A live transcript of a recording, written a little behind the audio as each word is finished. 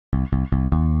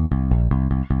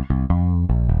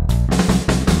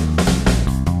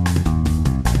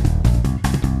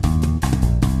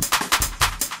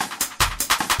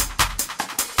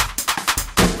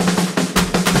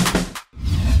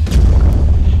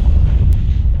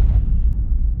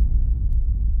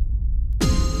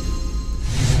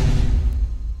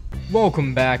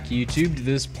Welcome back, YouTube, to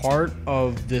this part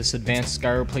of this advanced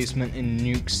sky replacement in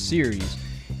Nuke series.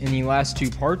 In the last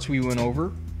two parts, we went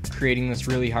over creating this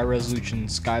really high-resolution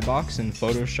skybox in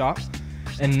Photoshop,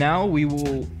 and now we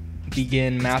will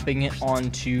begin mapping it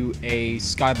onto a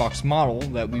skybox model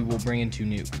that we will bring into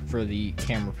Nuke for the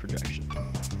camera projection.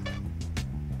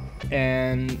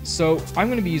 And so I'm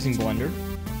going to be using Blender.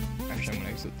 Actually, I'm going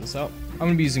to exit this out. I'm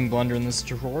going to be using Blender in this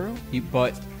tutorial,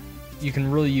 but you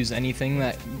can really use anything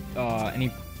that, any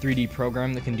 3D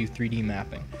program that can do 3D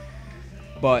mapping.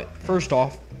 But first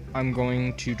off, I'm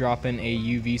going to drop in a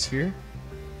UV sphere.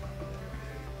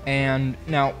 And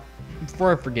now,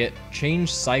 before I forget,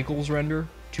 change Cycles Render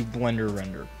to Blender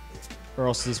Render, or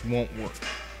else this won't work,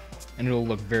 and it'll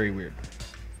look very weird.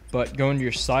 But go into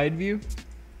your side view,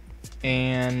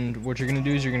 and what you're going to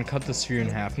do is you're going to cut the sphere in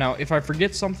half. Now, if I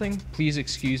forget something, please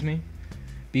excuse me,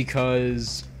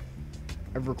 because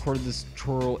I've recorded this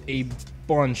tutorial a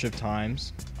bunch of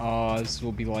times. This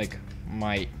will be like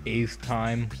my 8th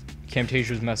time.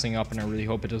 Camtasia is messing up, and I really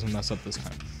hope it doesn't mess up this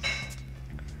time.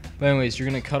 But anyways, you're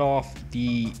going to cut off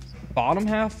the bottom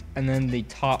half and then the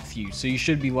top view. So you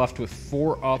should be left with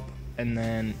 4 up, and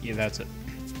then, yeah, that's it.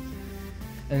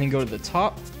 And then go to the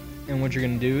top, and what you're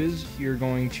going to do is you're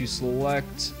going to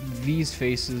select these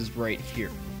faces right here.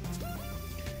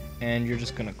 And you're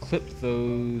just gonna clip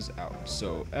those out.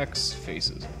 So X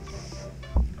faces.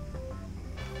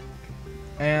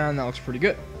 And that looks pretty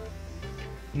good.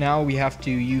 Now we have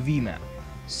to UV map.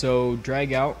 So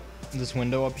drag out this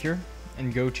window up here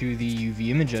and go to the UV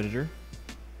image editor.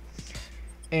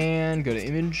 And go to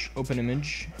image, open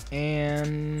image,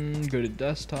 and go to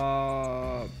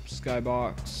desktop,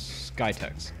 skybox,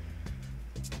 skytext.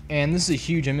 And this is a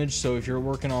huge image, so if you're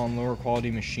working on lower quality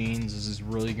machines, this is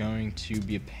really going to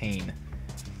be a pain.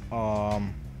 But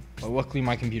luckily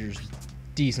my computer's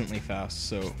decently fast,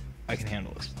 so I can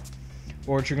handle this.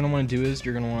 Or what you're going to want to do is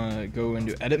you're going to want to go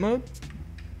into edit mode,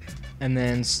 and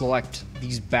then select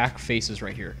these back faces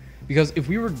right here. Because if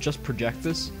we were to just project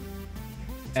this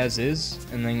as is,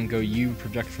 and then go U,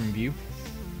 project from view,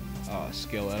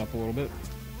 scale that up a little bit,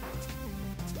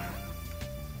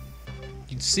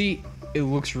 you'd see it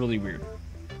looks really weird.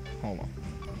 Hold on.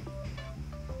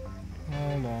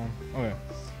 Okay.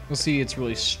 You'll see it's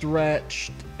really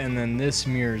stretched, and then this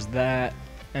mirrors that,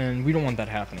 and we don't want that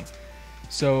happening.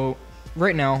 So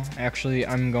right now, actually,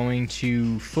 I'm going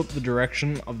to flip the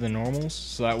direction of the normals,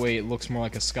 so that way it looks more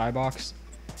like a skybox,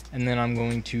 and then I'm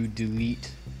going to delete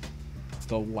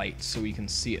the light so we can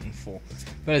see it in full.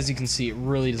 But as you can see, it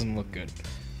really doesn't look good.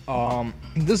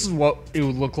 This is what it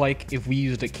would look like if we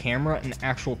used a camera, an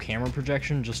actual camera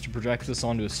projection, just to project this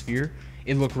onto a sphere.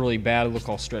 It'd look really bad, it'd look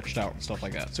all stretched out and stuff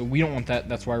like that. So we don't want that,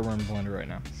 that's why we're in Blender right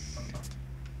now.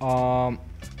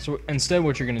 So instead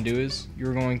what you're going to do is,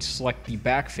 you're going to select the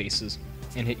back faces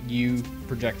and hit U,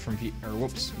 project from view, or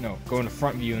whoops, no, go into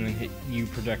front view and then hit U,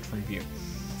 project from view.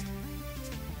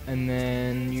 And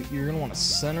then you're going to want to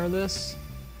center this,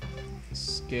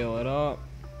 scale it up.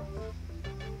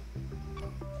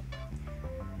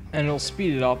 And it'll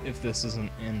speed it up if this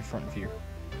isn't in front view.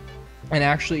 And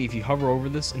actually, if you hover over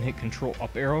this and hit Control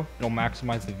up arrow, it'll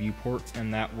maximize the viewport,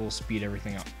 and that will speed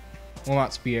everything up. Well,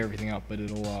 not speed everything up, but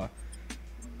it'll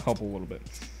help a little bit.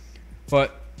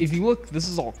 But if you look, this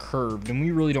is all curved, and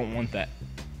we really don't want that.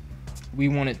 We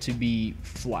want it to be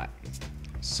flat.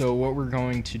 So what we're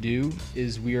going to do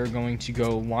is we are going to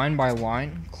go line by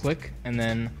line, click, and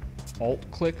then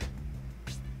Alt-click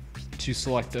to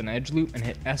select an edge loop and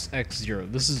hit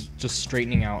SX0. This is just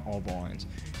straightening out all the lines.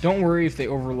 Don't worry if they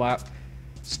overlap.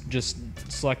 Just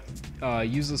select,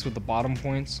 use this with the bottom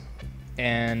points,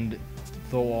 and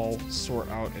they'll all sort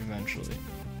out eventually.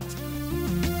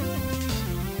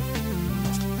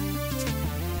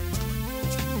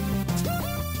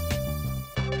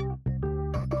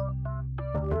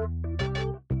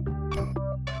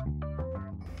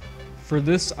 For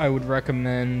this, I would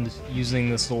recommend using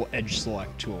this little edge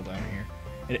select tool down here.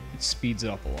 It speeds it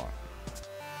up a lot.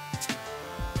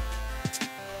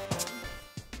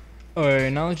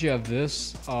 Alright, now that you have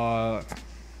this,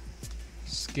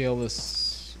 scale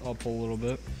this up a little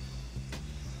bit.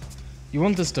 You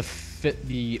want this to fit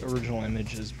the original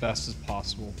image as best as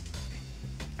possible,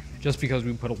 just because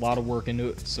we put a lot of work into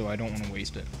it, so I don't want to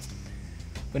waste it.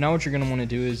 But now what you're going to want to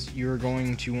do is you're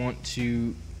going to want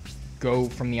to go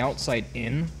from the outside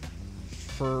in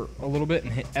for a little bit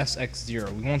and hit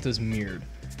SX0. We want this mirrored.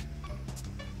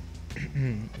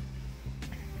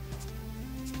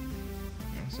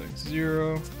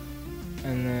 SX0,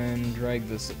 and then drag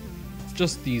this,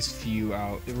 just these few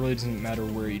out. It really doesn't matter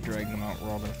where you drag them out, we're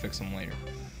all going to fix them later.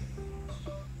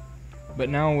 But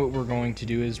now what we're going to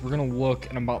do is we're going to look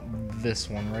at about this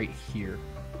one right here.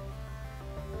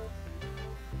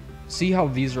 See how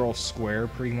these are all square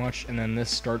pretty much, and then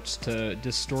this starts to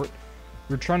distort?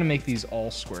 We're trying to make these all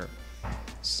square.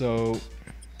 So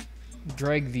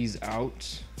drag these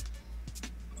out.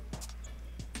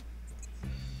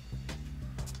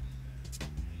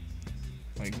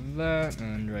 Like that,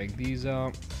 and then drag these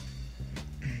out.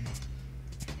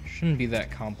 Shouldn't be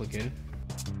that complicated.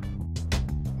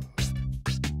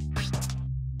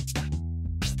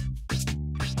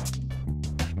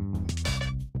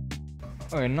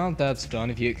 Okay, now that that's done,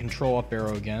 if you hit Control Up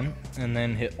arrow again, and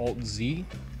then hit Alt Z,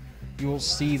 you will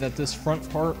see that this front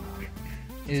part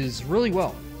is really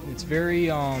well. It's very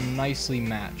nicely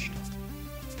matched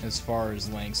as far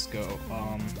as lengths go.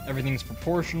 Everything's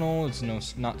proportional, it's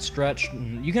not stretched.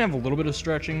 You can have a little bit of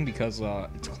stretching because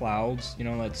it's clouds, you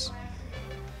know, that's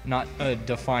not a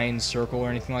defined circle or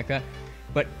anything like that.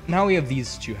 But now we have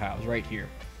these two halves right here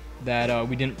that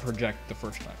we didn't project the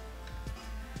first time.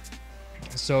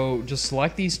 So just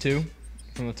select these two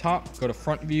from the top, go to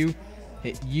front view,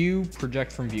 hit U, project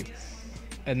from view,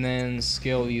 and then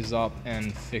scale these up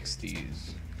and fix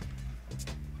these.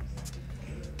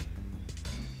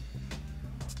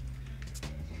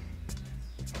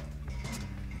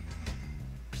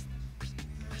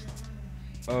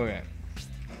 Okay.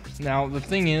 Now the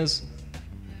thing is,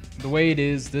 the way it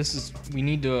is, we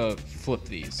need to flip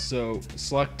these. So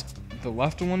select the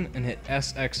left one and hit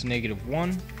SX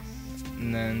 -1.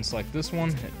 And then select this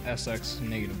one, hit SX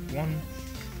 -1.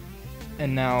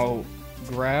 And now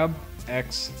grab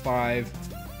X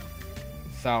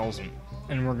 5000.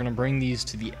 And we're gonna bring these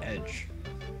to the edge.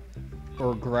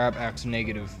 Or grab X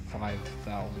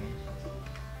 -5000.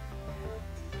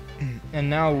 And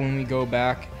now when we go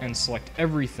back and select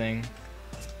everything,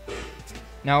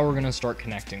 now we're gonna start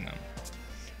connecting them.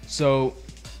 So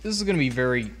this is gonna be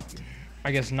very,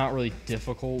 I guess, not really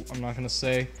difficult, I'm not gonna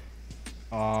say.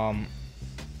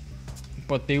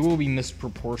 But they will be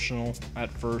misproportional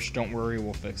at first. Don't worry,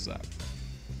 we'll fix that.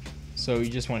 So you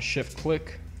just want to shift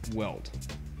click, weld.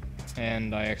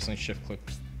 And I accidentally shift click.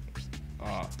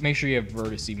 Make sure you have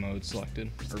vertice mode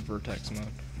selected, or vertex mode.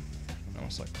 I'll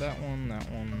select that one,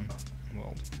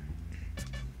 weld.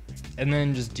 And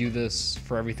then just do this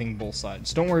for everything both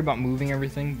sides. Don't worry about moving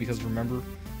everything, because remember,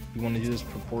 you want to do this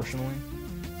proportionally.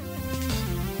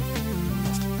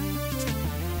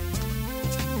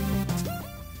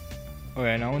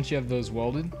 Okay, now once you have those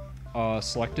welded,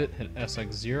 select it, hit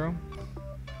SX0,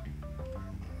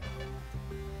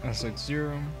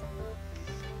 SX0,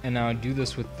 and now do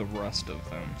this with the rest of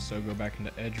them. So go back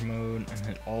into edge mode and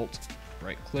hit Alt,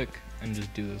 right click, and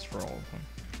just do this for all of them.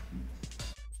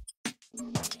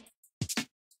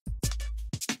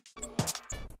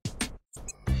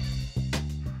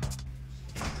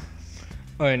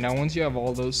 Alright, now once you have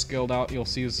all those scaled out, you'll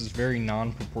see this is very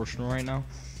non-proportional right now.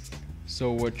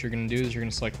 So what you're going to do is you're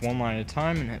going to select one line at a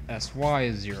time and hit SY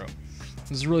is 0.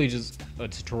 This is really just a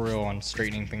tutorial on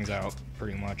straightening things out,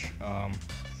 pretty much.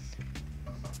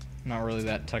 Not really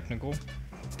that technical.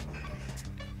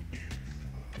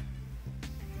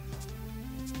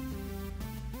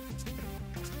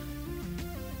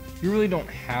 You really don't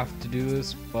have to do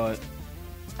this, but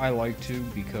I like to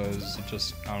because it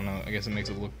just, I don't know, I guess it makes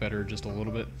it look better just a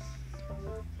little bit.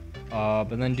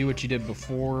 But then do what you did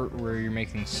before, where you're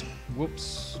making,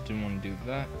 whoops, didn't want to do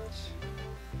that.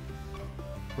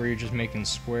 Where you're just making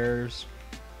squares.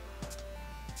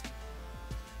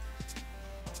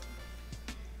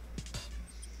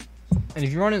 And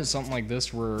if you run into something like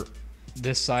this, where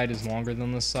this side is longer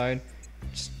than this side,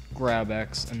 just grab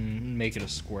X and make it a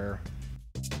square.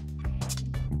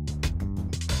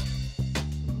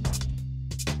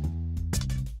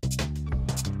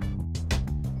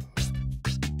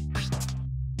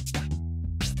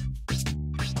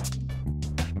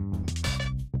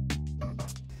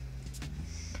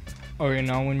 Okay,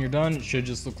 now when you're done, it should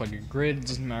just look like a grid. It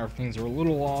doesn't matter if things are a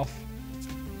little off.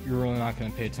 You're really not going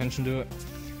to pay attention to it.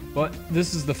 But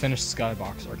this is the finished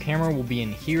skybox. Our camera will be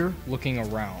in here, looking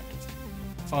around.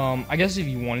 I guess if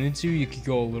you wanted to, you could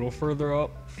go a little further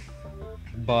up.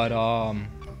 But,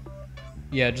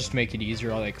 yeah, just make it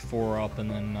easier, like 4 up and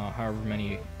then however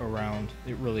many around.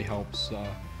 It really helps.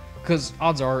 Because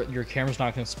odds are, your camera's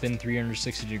not going to spin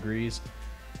 360 degrees.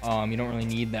 You don't really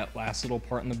need that last little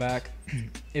part in the back.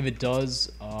 If it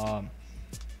does,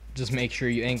 just make sure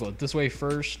you angle it this way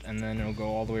first, and then it'll go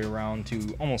all the way around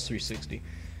to almost 360.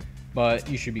 But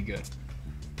you should be good.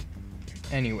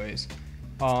 Anyways,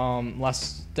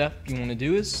 last step you want to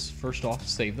do is, first off,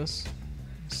 save this.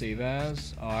 Save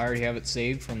as. I already have it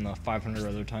saved from the 500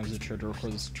 other times I tried to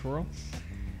record this tutorial.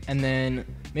 And then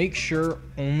Make sure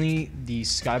only the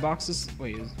skybox is, oh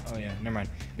yeah, never mind.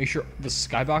 Make sure the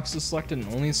skybox is selected and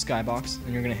only the skybox,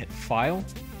 and you're gonna hit File,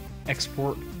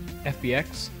 Export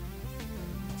FBX,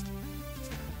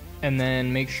 and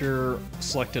then make sure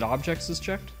Selected Objects is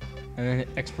checked, and then hit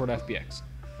Export FBX.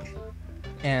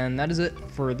 And that is it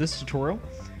for this tutorial.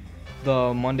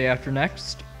 The Monday after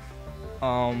next,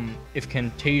 if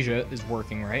Camtasia is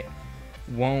working right,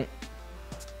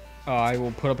 I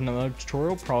will put up another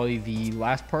tutorial, probably the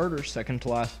last part or second to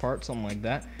last part, something like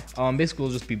that. Basically,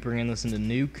 we'll just be bringing this into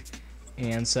Nuke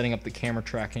and setting up the camera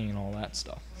tracking and all that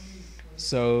stuff.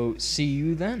 So, see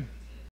you then.